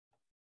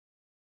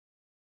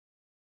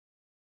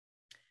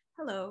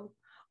Hello,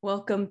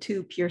 welcome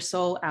to Pure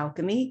Soul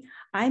Alchemy.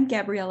 I'm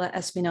Gabriella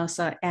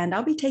Espinosa, and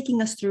I'll be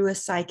taking us through a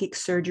psychic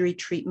surgery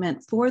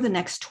treatment for the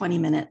next 20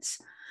 minutes.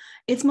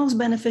 It's most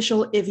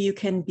beneficial if you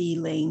can be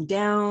laying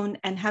down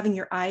and having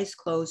your eyes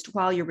closed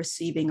while you're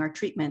receiving our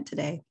treatment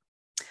today.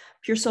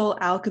 Pure Soul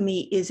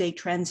Alchemy is a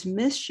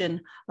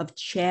transmission of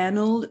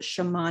channeled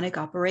shamanic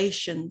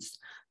operations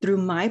through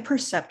my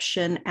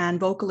perception and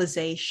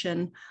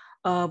vocalization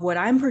of what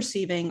I'm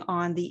perceiving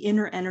on the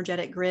inner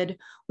energetic grid.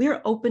 We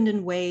are opened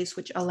in ways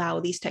which allow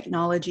these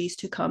technologies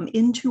to come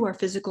into our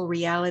physical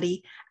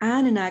reality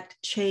and enact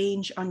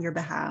change on your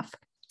behalf.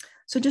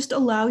 So just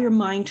allow your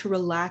mind to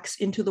relax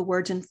into the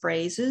words and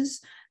phrases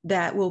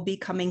that will be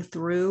coming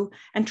through,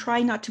 and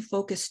try not to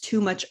focus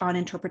too much on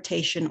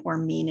interpretation or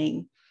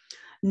meaning.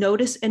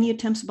 Notice any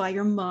attempts by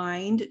your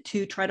mind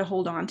to try to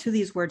hold on to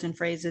these words and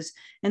phrases,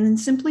 and then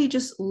simply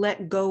just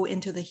let go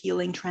into the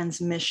healing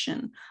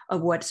transmission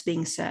of what's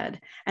being said.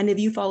 And if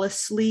you fall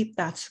asleep,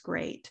 that's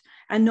great.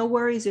 And no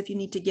worries if you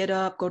need to get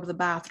up, go to the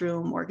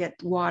bathroom, or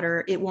get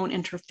water. It won't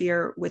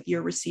interfere with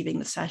your receiving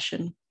the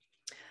session.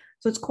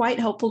 So it's quite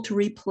helpful to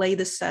replay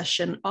the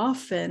session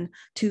often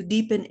to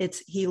deepen its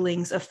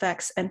healing's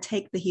effects and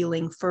take the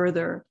healing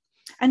further.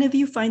 And if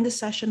you find the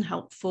session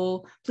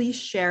helpful, please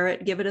share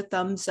it, give it a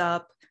thumbs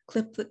up,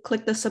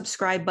 click the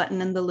subscribe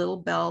button and the little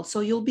bell so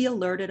you'll be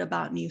alerted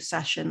about new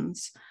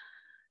sessions.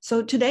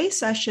 So today's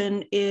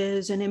session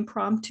is an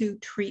impromptu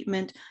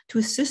treatment to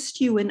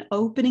assist you in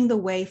opening the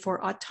way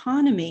for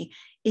autonomy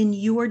in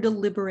your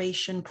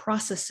deliberation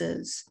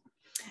processes.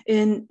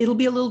 And it'll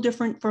be a little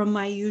different from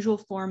my usual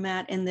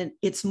format in that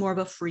it's more of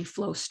a free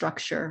flow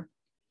structure.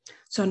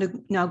 So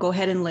now go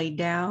ahead and lay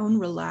down,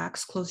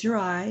 relax, close your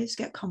eyes,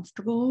 get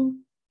comfortable,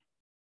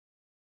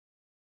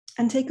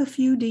 and take a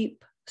few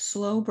deep,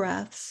 slow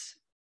breaths.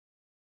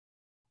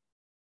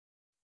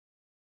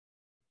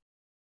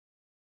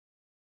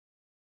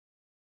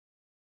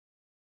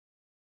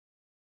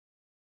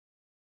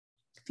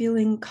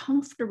 Feeling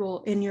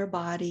comfortable in your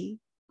body.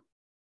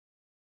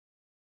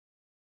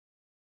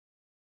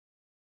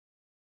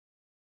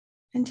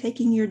 And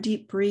taking your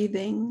deep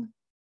breathing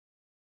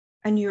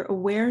and your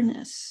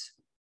awareness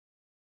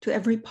to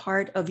every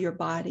part of your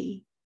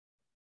body,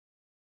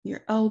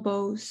 your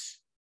elbows,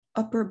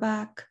 upper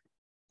back,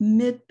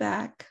 mid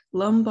back,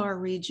 lumbar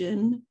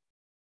region.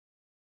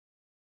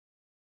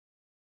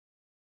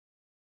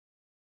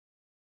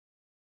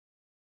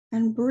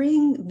 And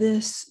bring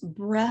this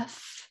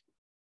breath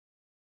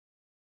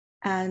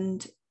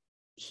and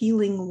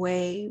healing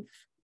wave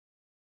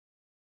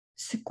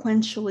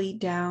sequentially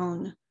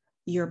down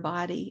your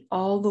body,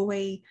 all the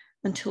way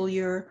until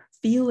you're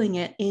feeling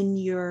it in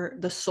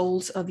the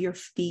soles of your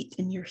feet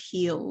and your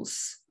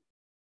heels.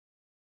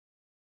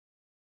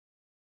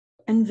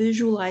 And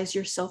visualize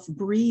yourself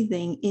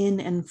breathing in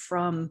and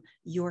from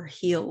your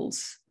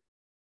heels,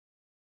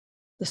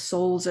 the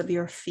soles of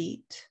your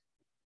feet.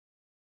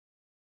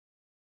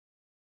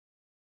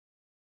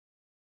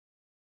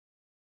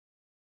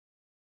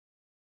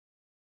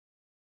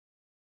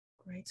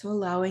 Great, so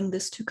allowing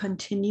this to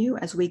continue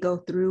as we go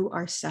through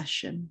our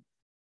session.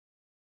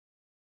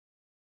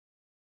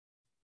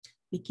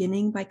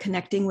 Beginning by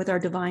connecting with our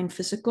divine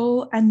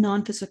physical and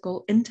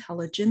non-physical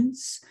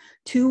intelligence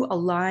to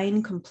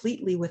align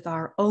completely with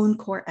our own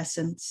core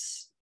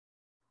essence,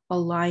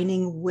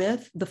 aligning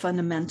with the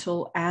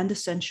fundamental and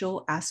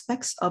essential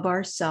aspects of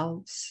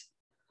ourselves,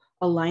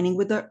 aligning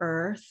with the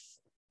earth,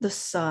 the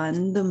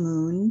sun, the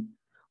moon,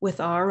 with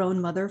our own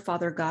Mother,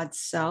 Father, God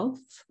self,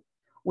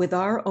 with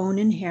our own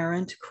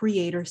inherent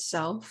creator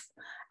self,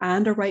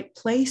 and a right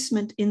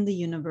placement in the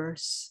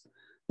universe.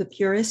 The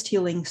purest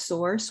healing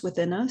source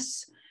within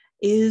us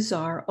is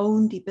our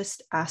own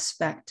deepest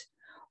aspect.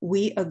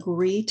 We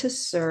agree to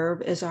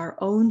serve as our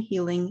own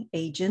healing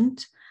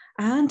agent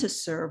and to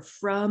serve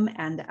from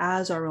and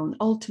as our own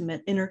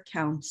ultimate inner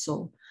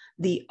counsel,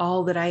 the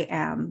all that I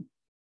am.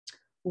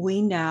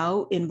 We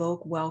now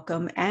invoke,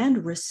 welcome,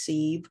 and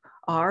receive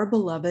our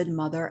beloved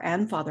Mother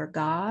and Father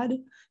God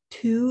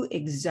to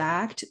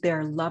exact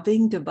their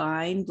loving,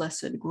 divine,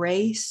 blessed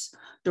grace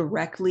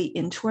directly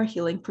into our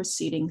healing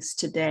proceedings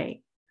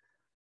today.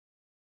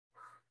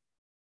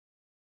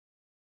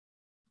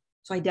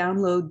 So I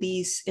download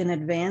these in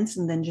advance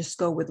and then just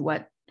go with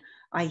what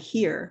I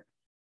hear.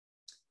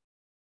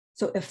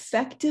 So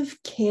effective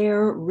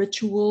care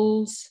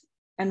rituals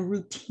and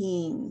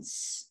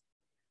routines.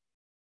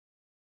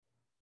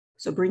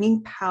 So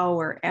bringing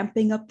power,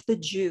 amping up the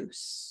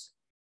juice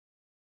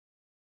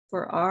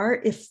for our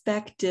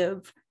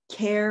effective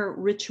care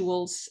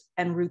rituals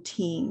and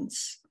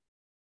routines.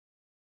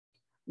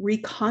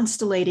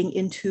 Reconstellating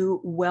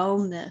into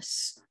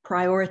wellness,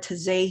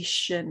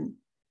 prioritization,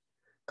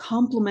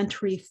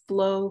 complementary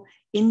flow,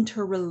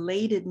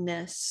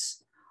 interrelatedness,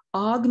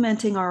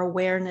 augmenting our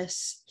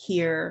awareness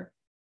here.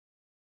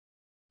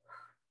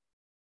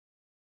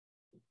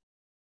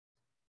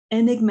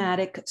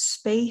 Enigmatic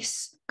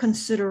space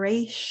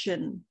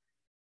consideration,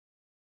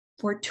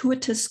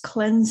 fortuitous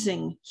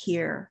cleansing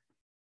here.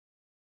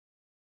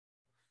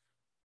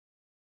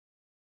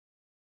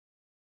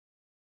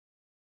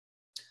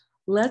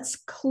 Let's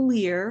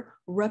clear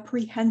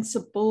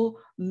reprehensible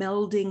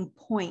melding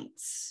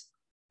points.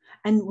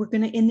 And we're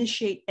going to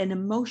initiate an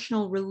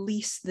emotional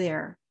release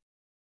there.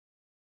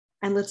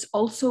 And let's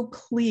also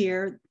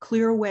clear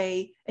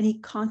away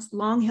any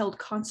long-held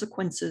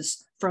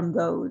consequences from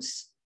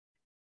those.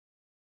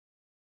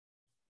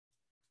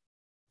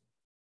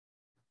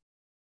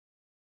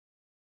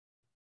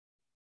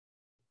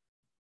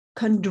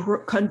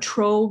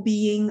 Control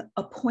being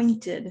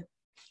appointed.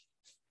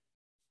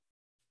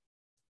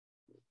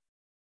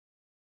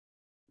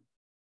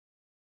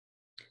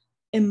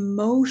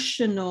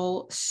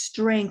 Emotional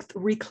strength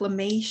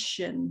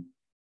reclamation.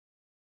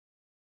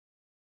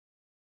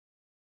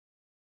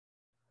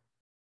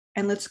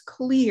 And let's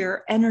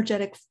clear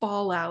energetic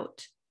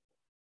fallout.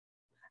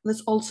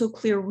 Let's also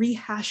clear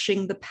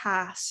rehashing the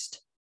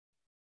past.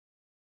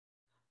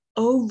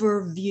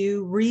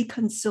 Overview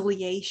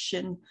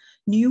reconciliation,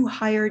 new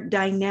higher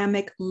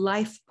dynamic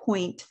life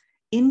point,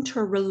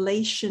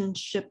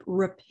 interrelationship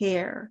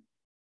repair.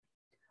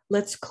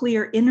 Let's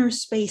clear inner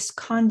space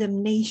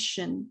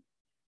condemnation.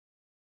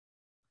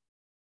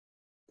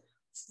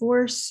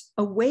 Force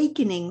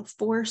awakening,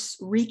 force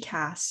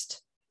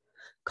recast,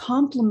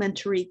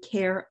 complementary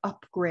care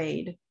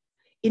upgrade,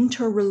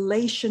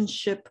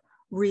 interrelationship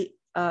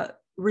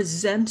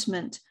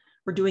resentment.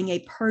 We're doing a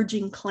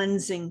purging,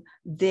 cleansing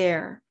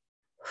there.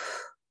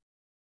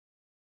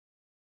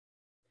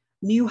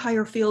 New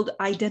higher field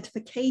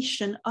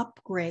identification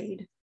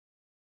upgrade.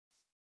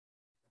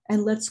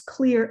 And let's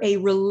clear a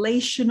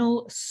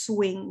relational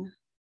swing.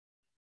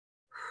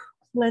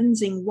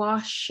 Cleansing,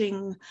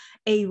 washing,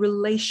 a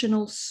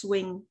relational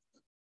swing.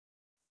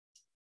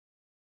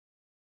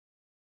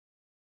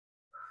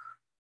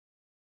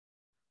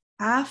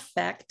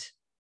 Affect,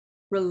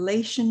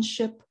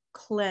 relationship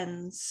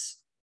cleanse.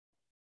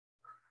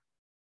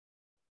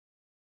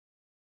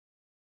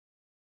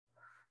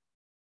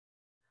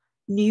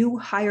 New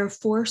higher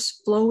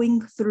force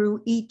flowing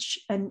through each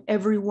and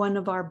every one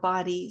of our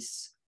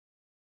bodies.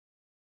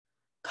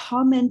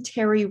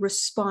 Commentary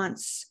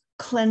response,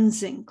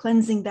 cleansing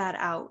that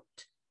out.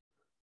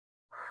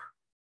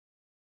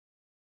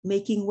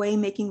 Making way,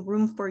 making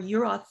room for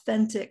your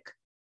authentic,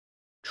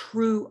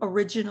 true,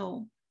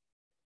 original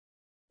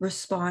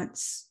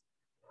response.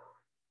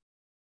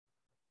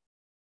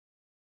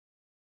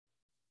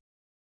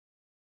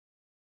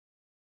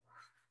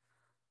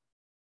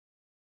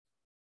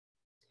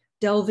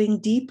 Delving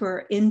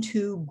deeper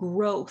into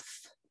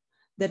growth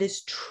that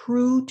is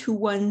true to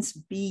one's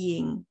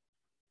being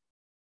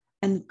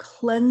and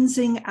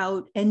cleansing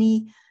out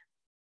any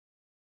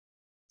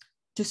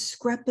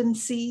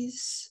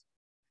discrepancies,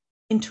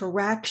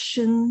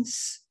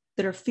 interactions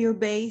that are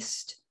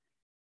fear-based,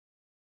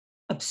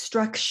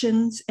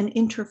 obstructions and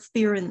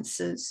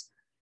interferences,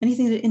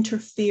 anything that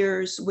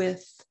interferes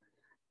with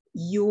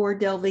your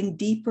delving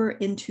deeper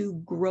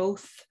into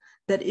growth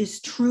that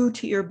is true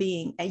to your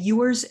being,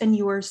 yours and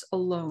yours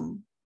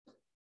alone.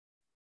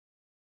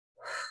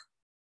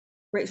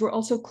 Right, so we're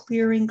also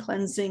clearing,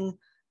 cleansing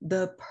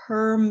the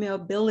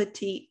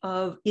permeability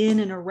of in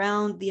and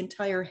around the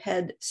entire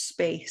head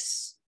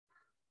space,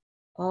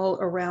 all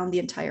around the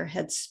entire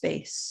head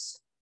space.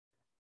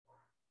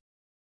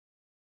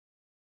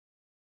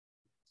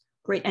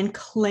 Great, and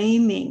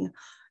claiming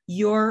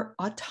your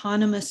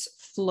autonomous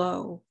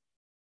flow.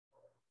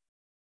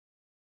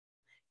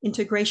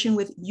 Integration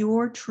with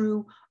your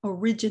true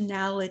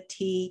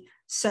originality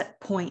set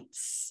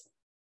points.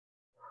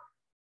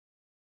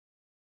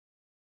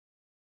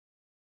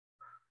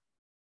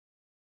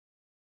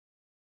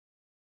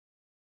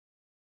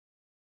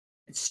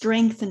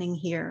 Strengthening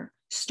here,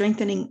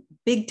 strengthening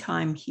big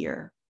time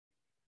here.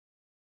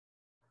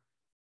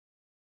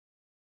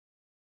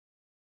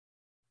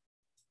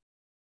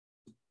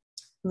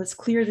 Let's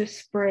clear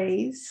this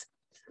phrase,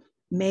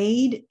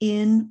 made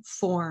in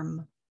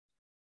form.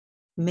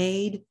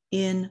 Made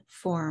in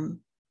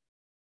form.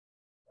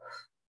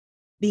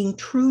 Being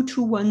true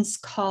to one's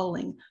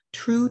calling,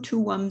 true to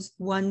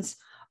one's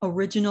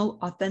original,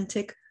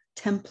 authentic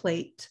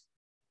template.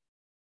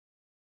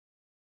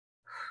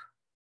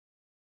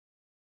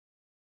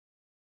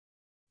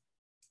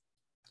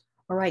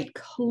 All right,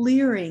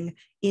 clearing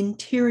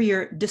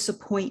interior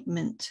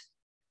disappointment.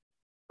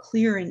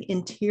 Clearing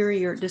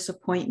interior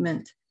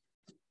disappointment.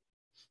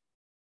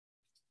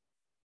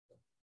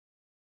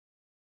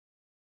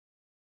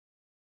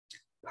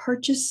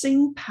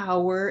 Purchasing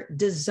power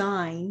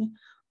design,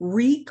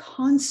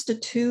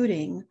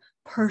 reconstituting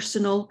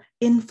personal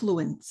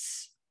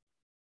influence.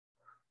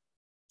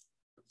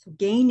 So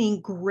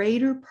gaining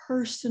greater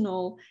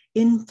personal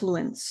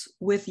influence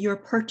with your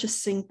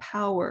purchasing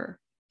power.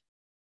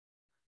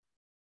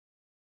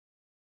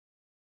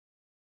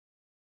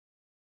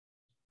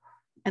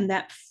 And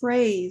that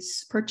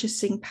phrase,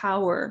 purchasing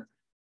power,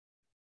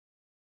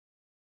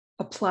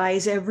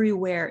 applies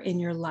everywhere in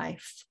your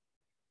life,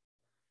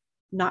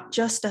 not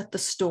just at the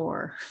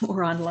store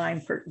or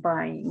online for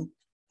buying,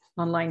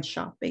 online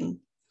shopping.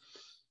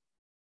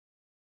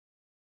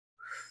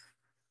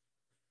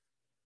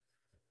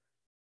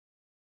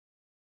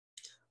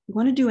 We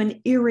want to do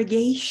an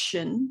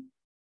irrigation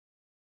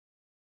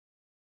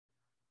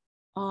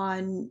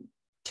on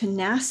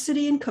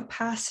tenacity and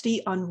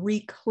capacity on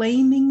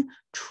reclaiming,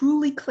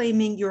 truly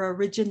claiming your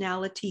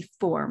originality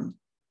form.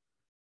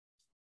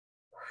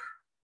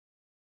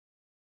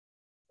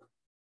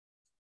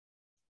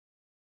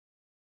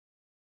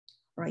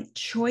 Right,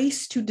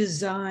 choice to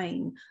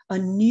design a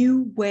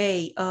new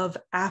way of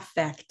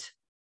affect.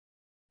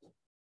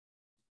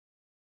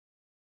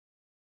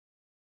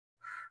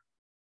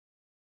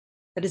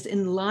 That is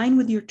in line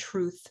with your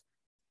truth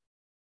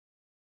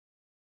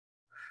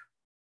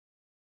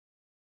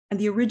and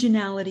the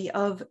originality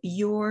of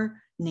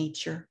your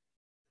nature.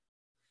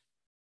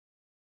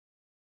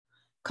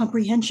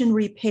 Comprehension,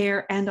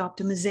 repair, and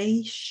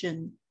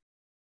optimization.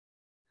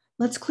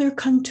 Let's clear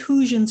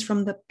contusions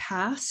from the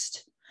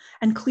past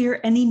and clear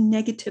any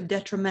negative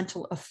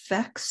detrimental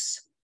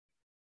effects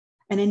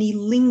and any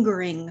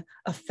lingering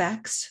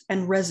effects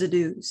and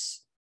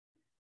residues.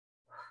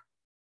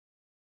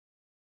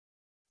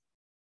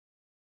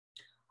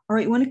 All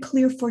right, we want to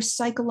clear for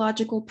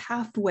psychological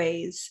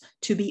pathways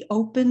to be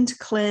opened,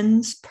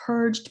 cleansed,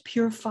 purged,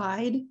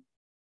 purified,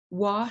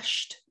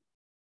 washed.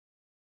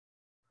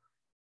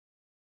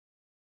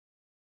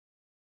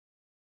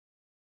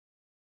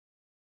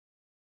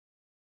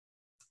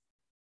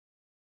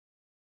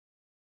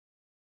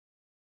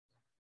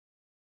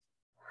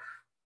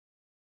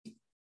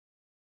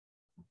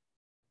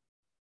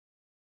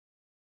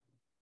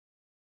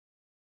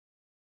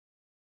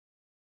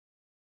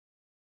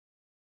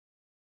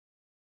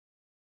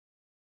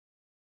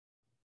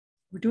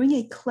 We're doing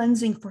a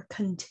cleansing for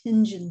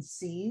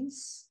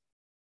contingencies.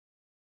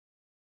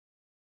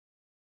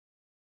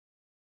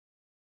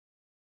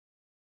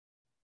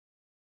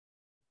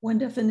 One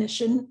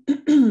definition,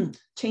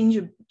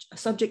 change,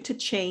 subject to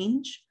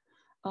change.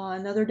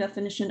 Another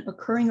definition,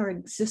 occurring or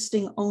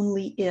existing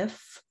only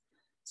if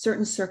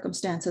certain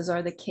circumstances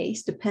are the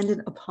case,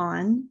 dependent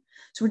upon.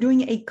 So we're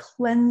doing a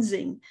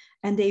cleansing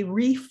and a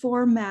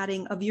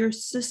reformatting of your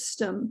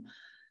system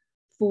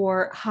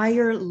for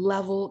higher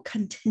level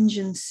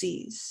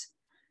contingencies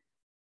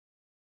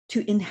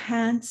to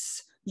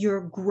enhance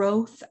your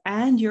growth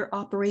and your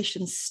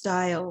operation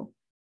style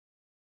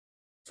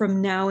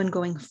from now and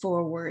going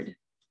forward.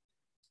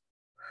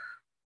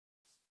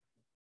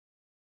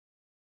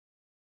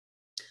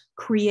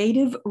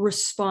 Creative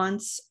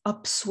response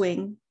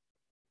upswing.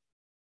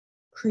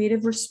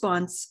 Creative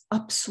response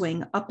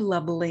upswing,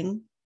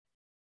 up-leveling.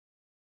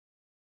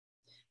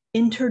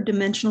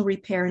 Interdimensional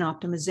repair and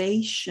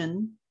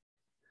optimization.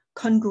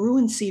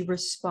 Congruency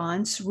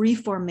response,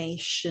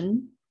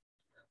 reformation.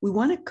 We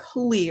want to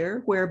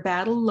clear where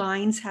battle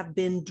lines have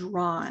been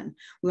drawn.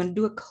 We want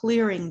to do a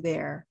clearing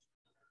there.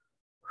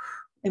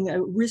 And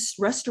a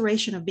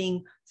restoration of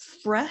being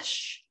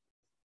fresh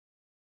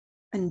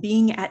and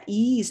being at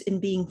ease in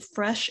being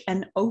fresh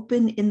and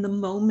open in the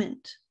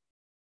moment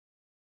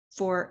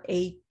for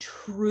a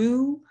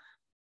true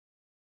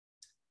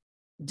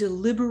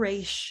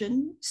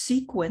deliberation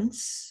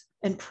sequence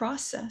and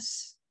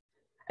process.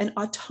 An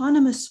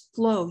autonomous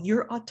flow,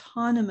 your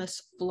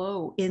autonomous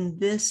flow in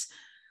this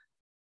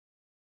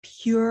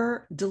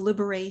pure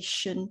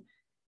deliberation,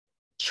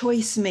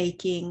 choice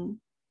making,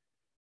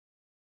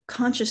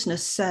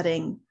 consciousness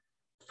setting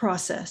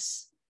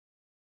process.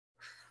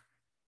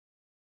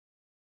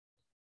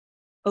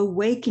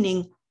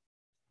 Awakening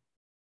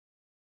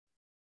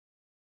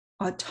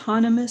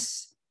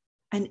autonomous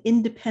and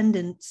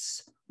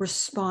independence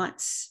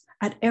response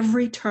at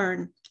every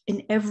turn,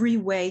 in every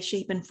way,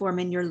 shape, and form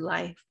in your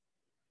life.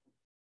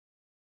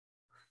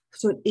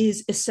 So it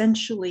is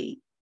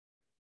essentially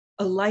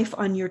a life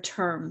on your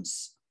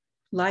terms,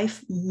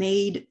 life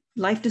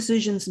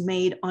decisions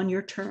made on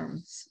your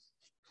terms.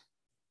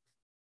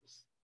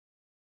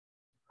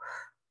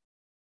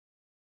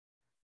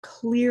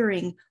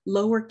 Clearing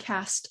lower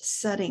caste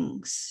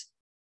settings,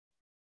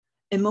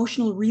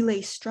 emotional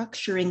relay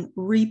structuring,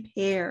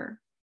 repair,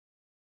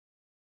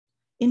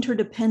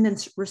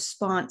 interdependence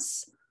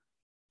response,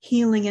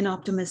 healing and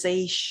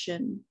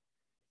optimization.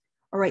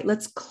 All right,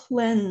 let's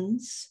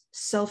cleanse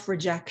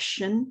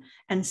self-rejection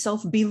and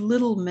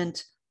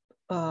self-belittlement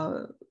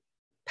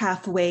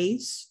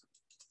pathways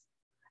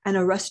and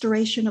a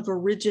restoration of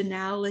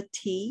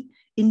originality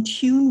in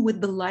tune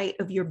with the light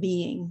of your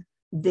being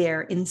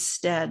there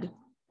instead.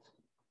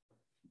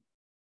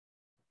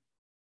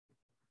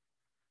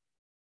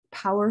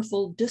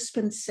 Powerful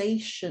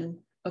dispensation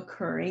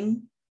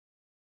occurring.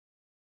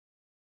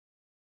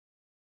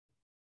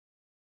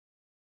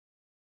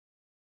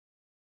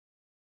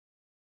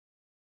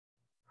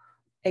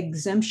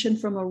 Exemption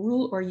from a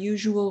rule or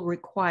usual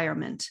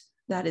requirement.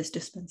 That is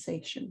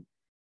dispensation.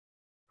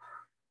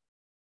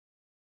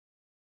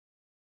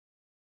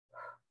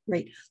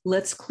 Right.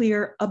 Let's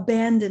clear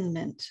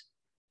abandonment,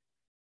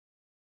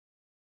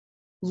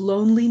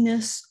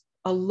 loneliness,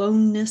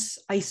 aloneness,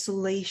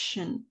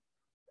 isolation,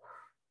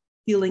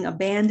 feeling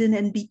abandoned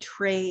and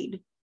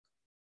betrayed.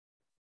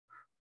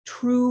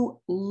 True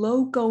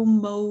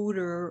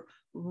locomotor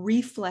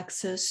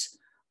reflexes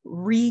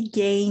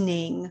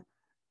regaining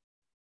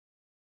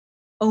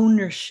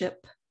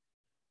ownership,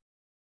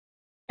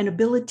 an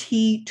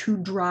ability to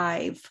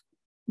drive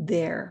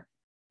there.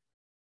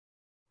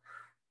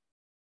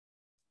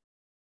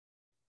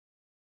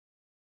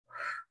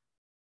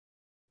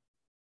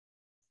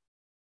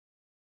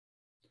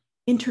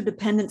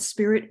 Interdependent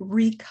spirit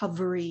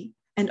recovery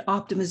and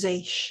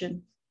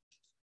optimization.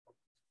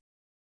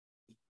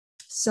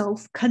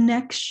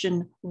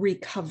 Self-connection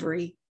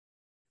recovery.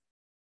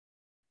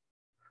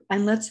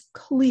 And let's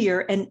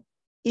clear an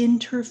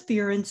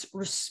interference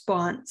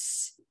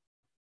response.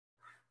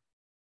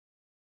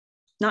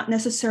 Not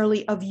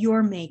necessarily of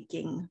your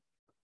making.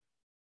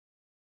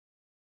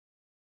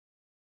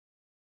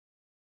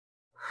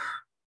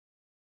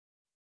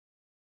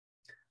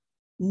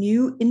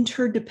 New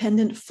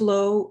interdependent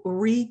flow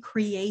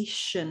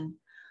recreation.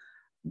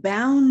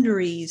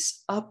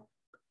 Boundaries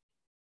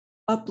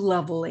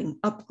up-leveling,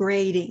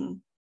 upgrading.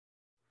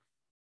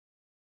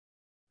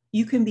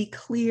 You can be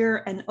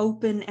clear and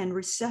open and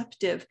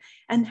receptive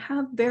and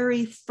have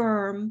very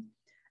firm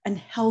and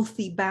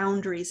healthy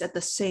boundaries at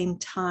the same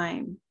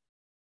time.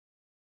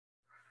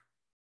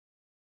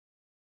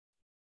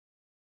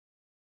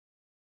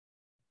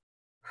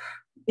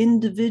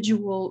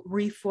 Individual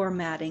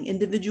reformatting,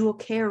 individual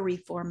care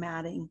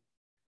reformatting.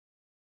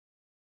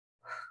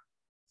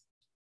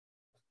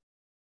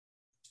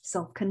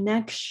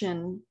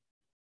 Self-connection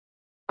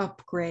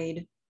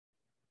upgrade.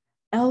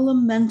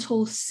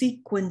 Elemental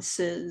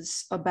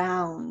sequences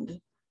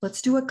abound.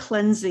 Let's do a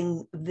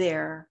cleansing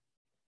there.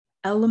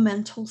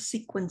 Elemental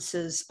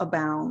sequences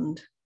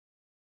abound.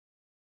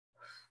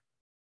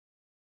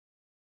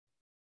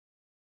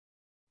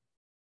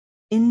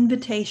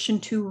 Invitation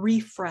to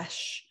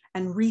refresh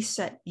and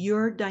reset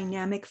your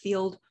dynamic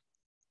field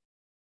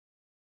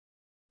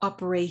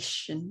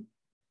operation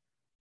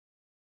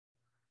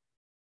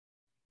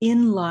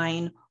in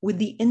line with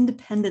the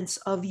independence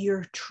of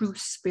your true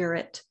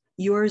spirit,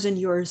 yours and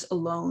yours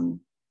alone.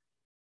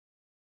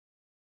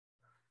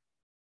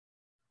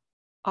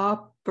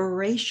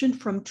 Operation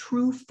from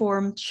true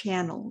form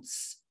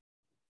channels.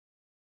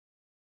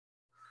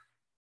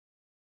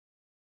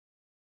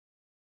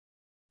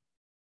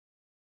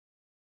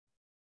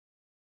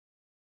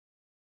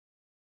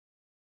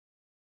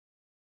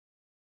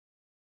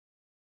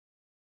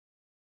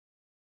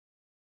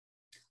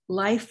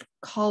 Life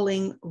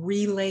calling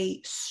relay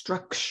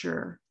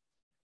structure.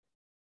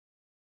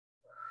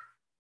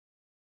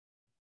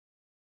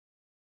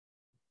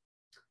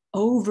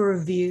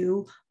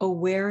 Overview,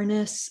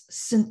 awareness,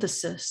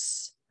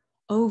 synthesis.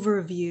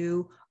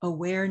 Overview,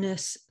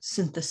 awareness,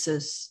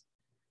 synthesis.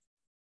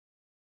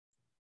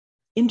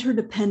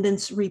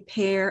 Interdependence,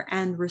 repair,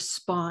 and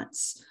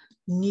response.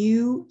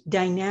 New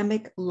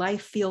dynamic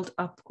life field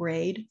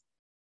upgrade.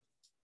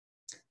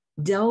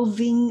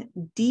 Delving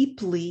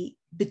deeply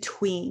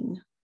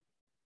between.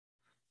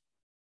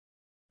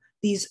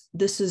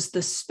 This is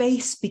the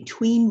space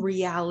between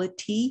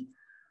reality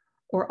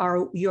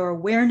or your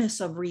awareness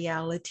of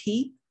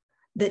reality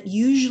that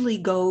usually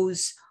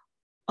goes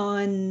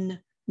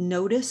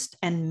unnoticed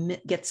and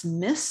gets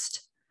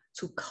missed.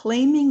 So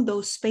claiming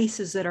those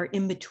spaces that are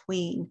in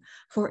between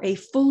for a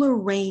fuller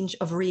range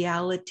of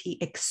reality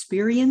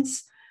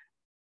experience,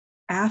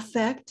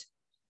 affect,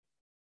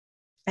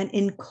 and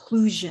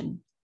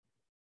inclusion.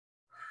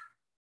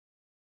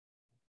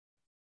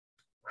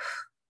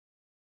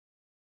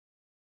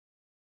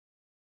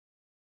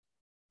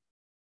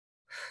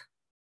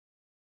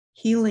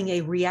 Healing a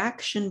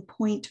reaction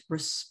point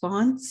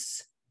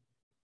response.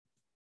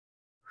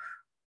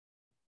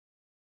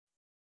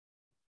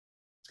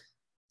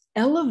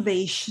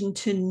 Elevation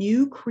to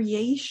new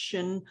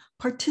creation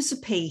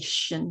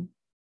participation.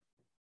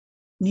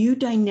 New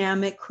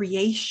dynamic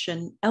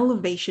creation,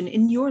 elevation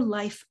in your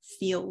life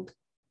field.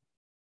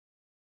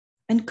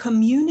 And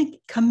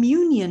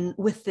communion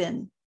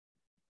within.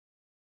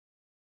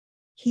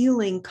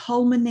 Healing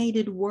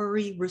culminated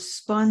worry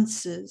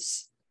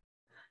responses.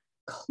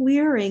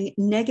 Clearing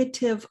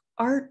negative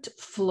art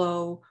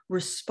flow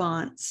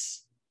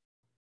response.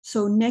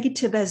 So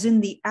negative as in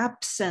the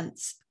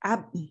absence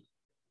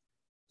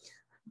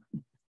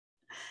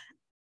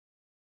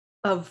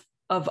of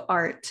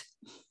art.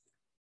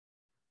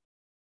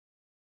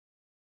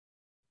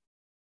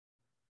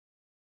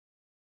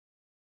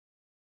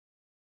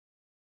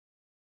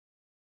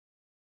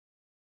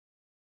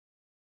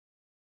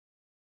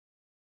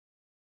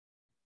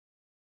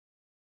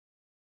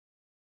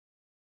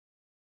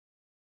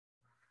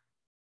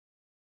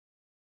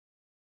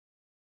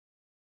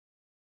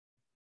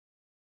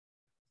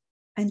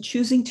 And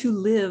choosing to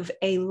live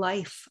a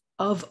life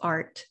of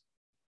art.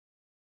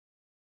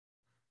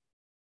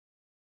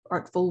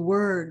 Artful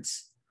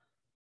words,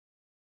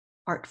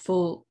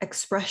 artful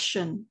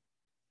expression,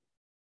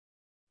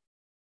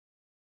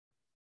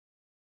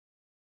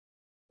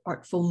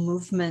 artful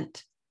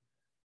movement,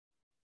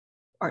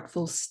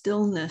 artful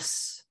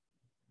stillness.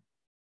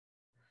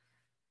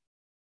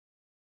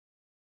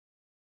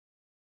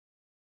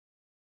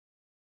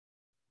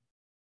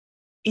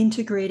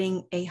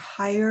 Integrating a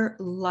higher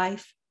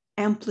life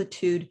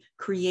amplitude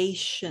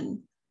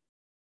creation.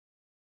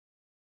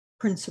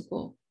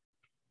 principle.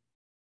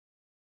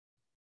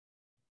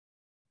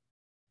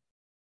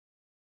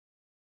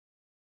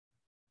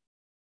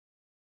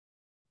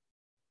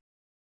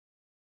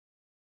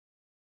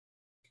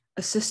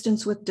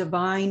 Assistance with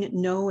divine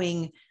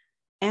knowing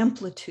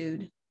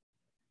amplitude.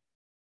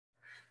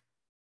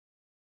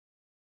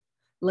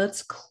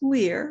 Let's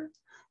clear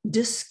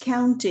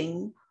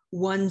discounting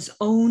one's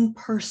own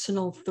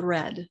personal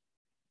thread.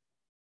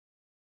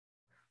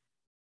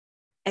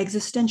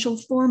 Existential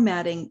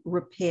formatting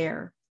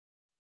repair.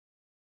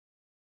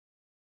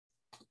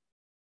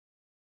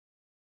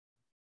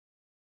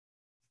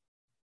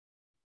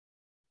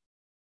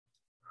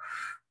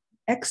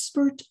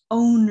 Expert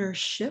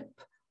ownership,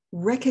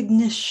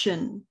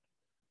 recognition.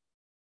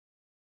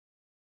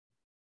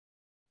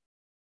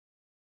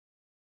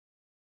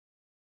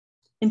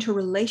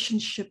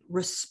 Interrelationship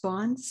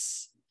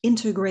response,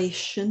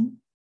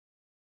 integration.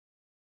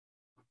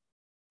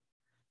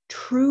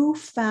 True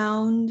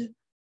found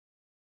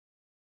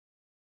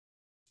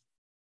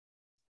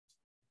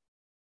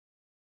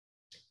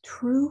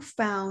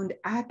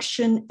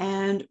action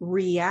and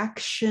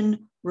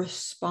reaction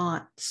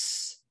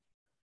response.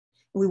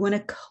 We want to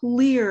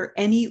clear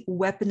any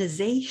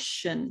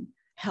weaponization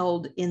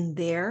held in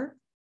there.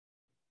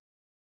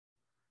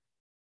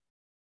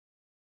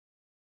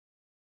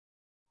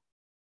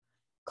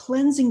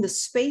 Cleansing the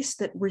space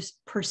that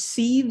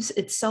perceives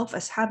itself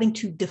as having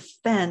to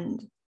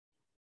defend,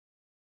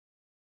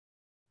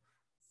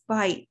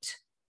 fight,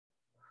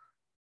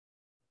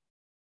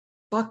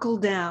 buckle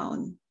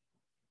down.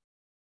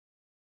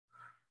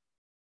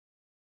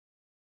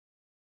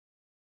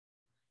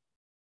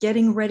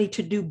 Getting ready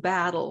to do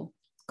battle,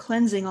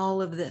 cleansing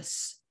all of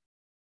this.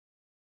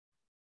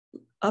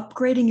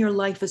 Upgrading your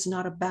life is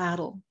not a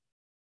battle.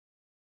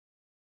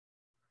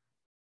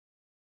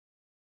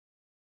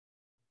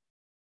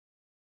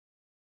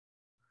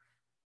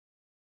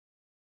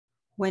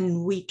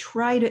 When we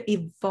try to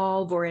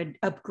evolve or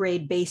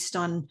upgrade based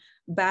on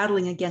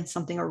battling against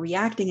something or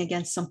reacting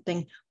against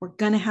something, we're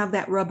going to have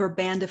that rubber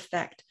band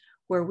effect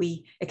where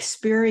we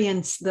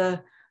experience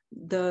the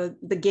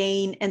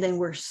gain and then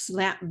we're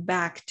slapped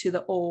back to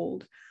the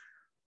old.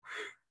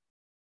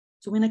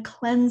 So we're going to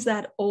cleanse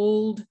that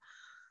old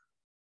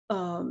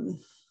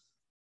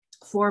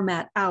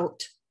format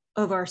out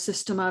of our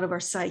system, out of our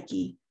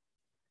psyche,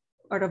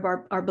 out of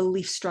our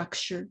belief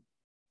structure.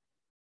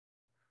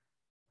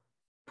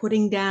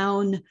 Putting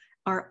down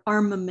our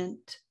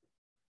armament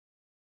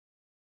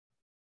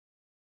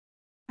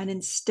and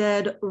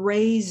instead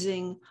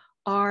raising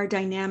our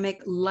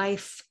dynamic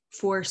life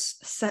force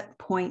set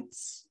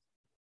points.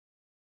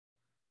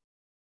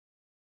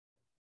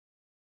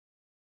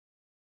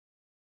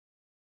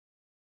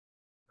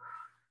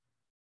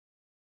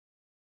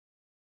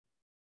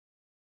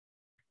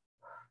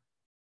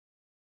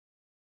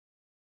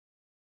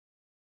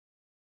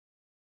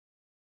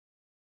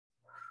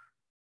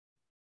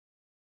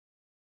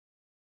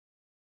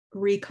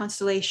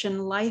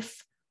 Reconstellation,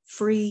 life,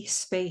 free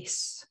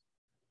space,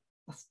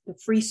 the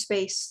free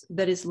space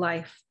that is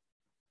life.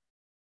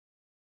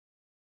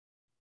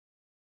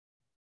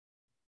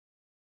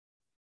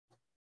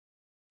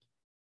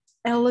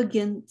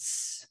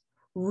 Elegance,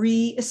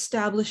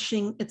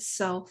 re-establishing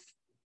itself.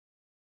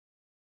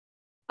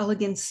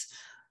 Elegance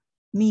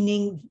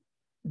meaning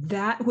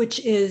that which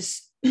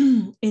is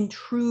in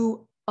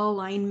true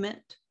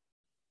alignment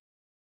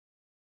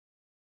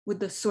with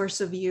the source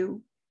of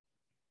you.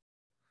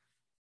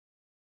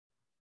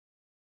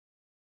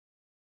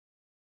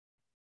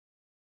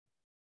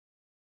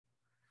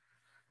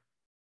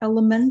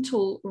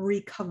 Elemental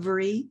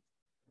recovery,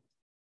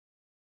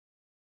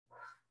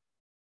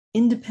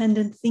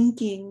 independent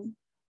thinking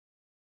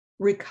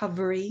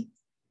recovery,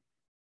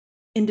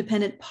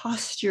 independent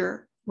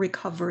posture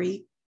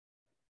recovery,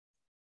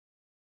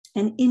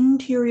 and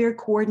interior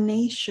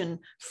coordination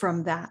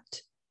from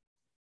that.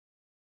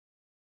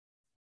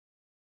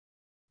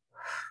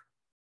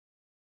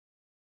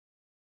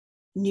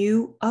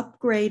 New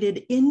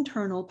upgraded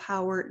internal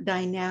power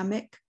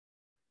dynamic,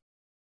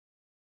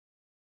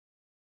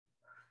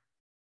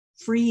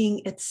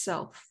 freeing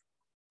itself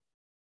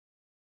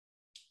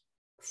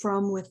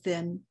from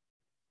within.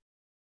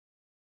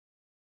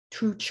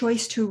 True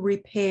choice to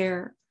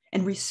repair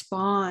and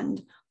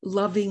respond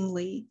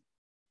lovingly.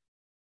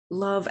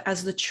 Love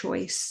as the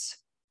choice.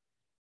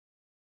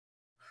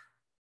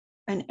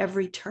 And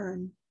every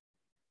turn.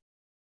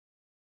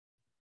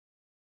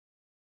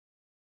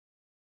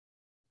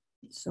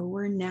 So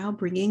we're now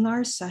bringing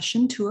our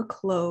session to a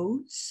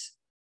close.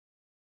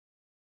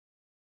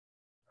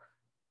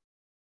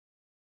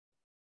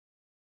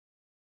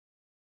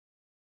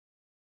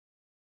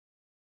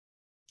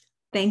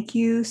 Thank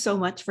you so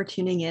much for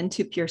tuning in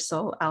to Pure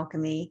Soul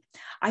Alchemy.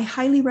 I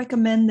highly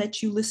recommend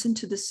that you listen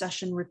to this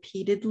session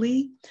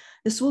repeatedly.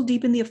 This will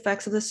deepen the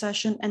effects of the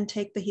session and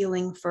take the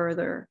healing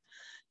further.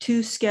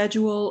 To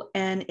schedule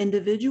an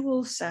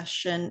individual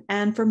session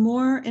and for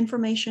more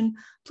information,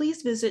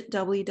 please visit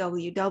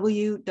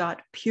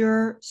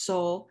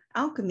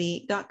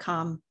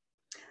www.puresoulalchemy.com.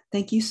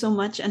 Thank you so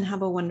much and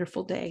have a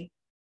wonderful day.